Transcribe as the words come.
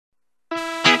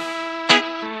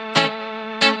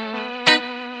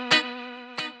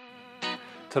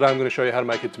Today I'm going to show you how to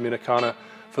make a Dominicana.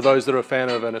 For those that are a fan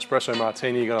of an Espresso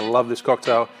Martini, you're going to love this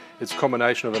cocktail. It's a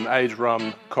combination of an aged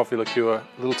rum, coffee liqueur, a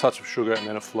little touch of sugar, and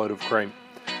then a float of cream.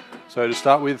 So to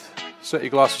start with, set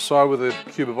your glass aside with a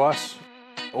cube of ice,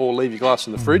 or leave your glass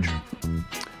in the fridge.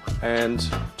 And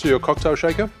to your cocktail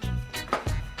shaker,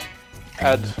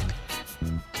 add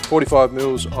 45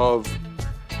 mils of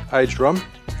aged rum.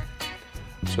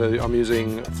 So I'm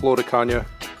using Flor de Caña,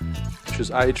 which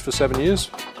is aged for 7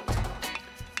 years.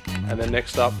 And then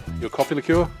next up, your coffee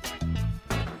liqueur.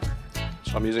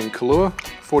 So I'm using Kahlua,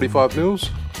 45 mils.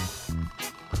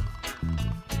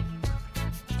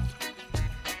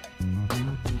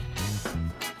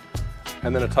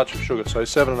 And then a touch of sugar, so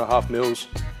 7.5 mils.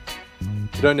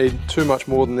 You don't need too much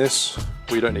more than this.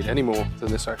 Well, you don't need any more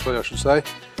than this actually, I should say.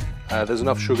 There's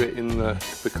enough sugar in the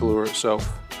Kahlua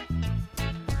itself.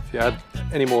 If you add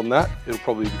any more than that, it'll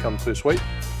probably become too sweet.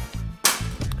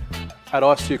 Add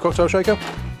ice to your cocktail shaker.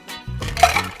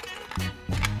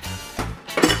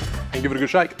 And give it a good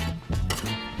shake.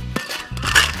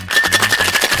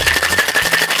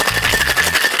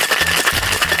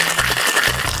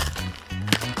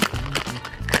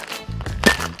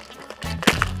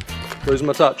 Losing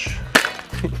my touch.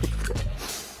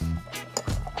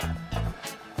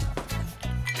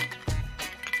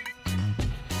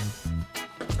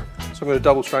 So I'm going to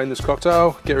double strain this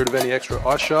cocktail, get rid of any extra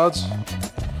ice shards.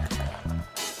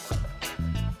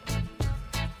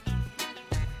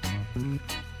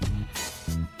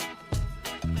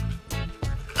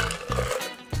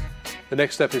 The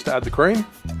next step is to add the cream.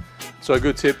 So a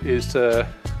good tip is to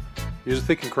use a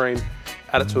thickened cream,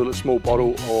 add it to a small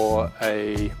bottle or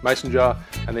a mason jar,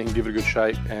 and then give it a good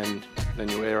shake, and then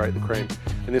you'll aerate the cream.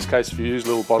 In this case, if you use a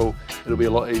little bottle, it'll be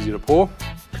a lot easier to pour.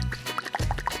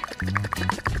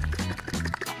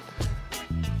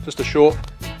 Just a short,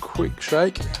 quick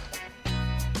shake,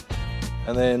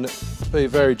 and then be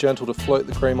very gentle to float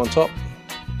the cream on top.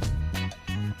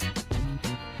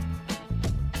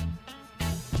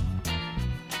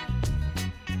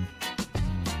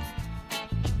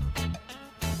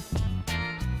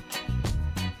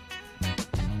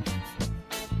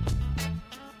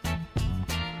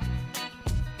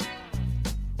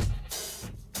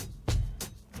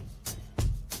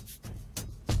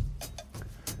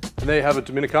 And there you have a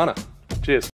Dominicana.